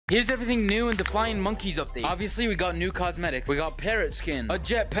Here's everything new in the Flying Monkeys update. Obviously, we got new cosmetics. We got parrot skin, a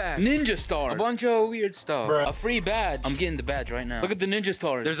jetpack, ninja stars, a bunch of weird stuff, a free badge. I'm getting the badge right now. Look at the ninja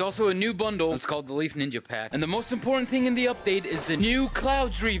stars. There's also a new bundle. It's called the Leaf Ninja Pack. And the most important thing in the update is the new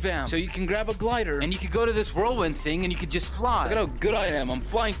clouds revamp. So you can grab a glider and you can go to this whirlwind thing and you can just fly. Look at how good I am. I'm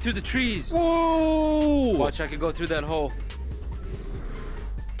flying through the trees. Whoa! Watch, I could go through that hole.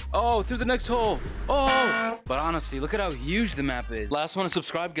 Oh, through the next hole. Oh! But honestly, look at how huge the map is. Last one to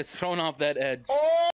subscribe gets thrown off that edge.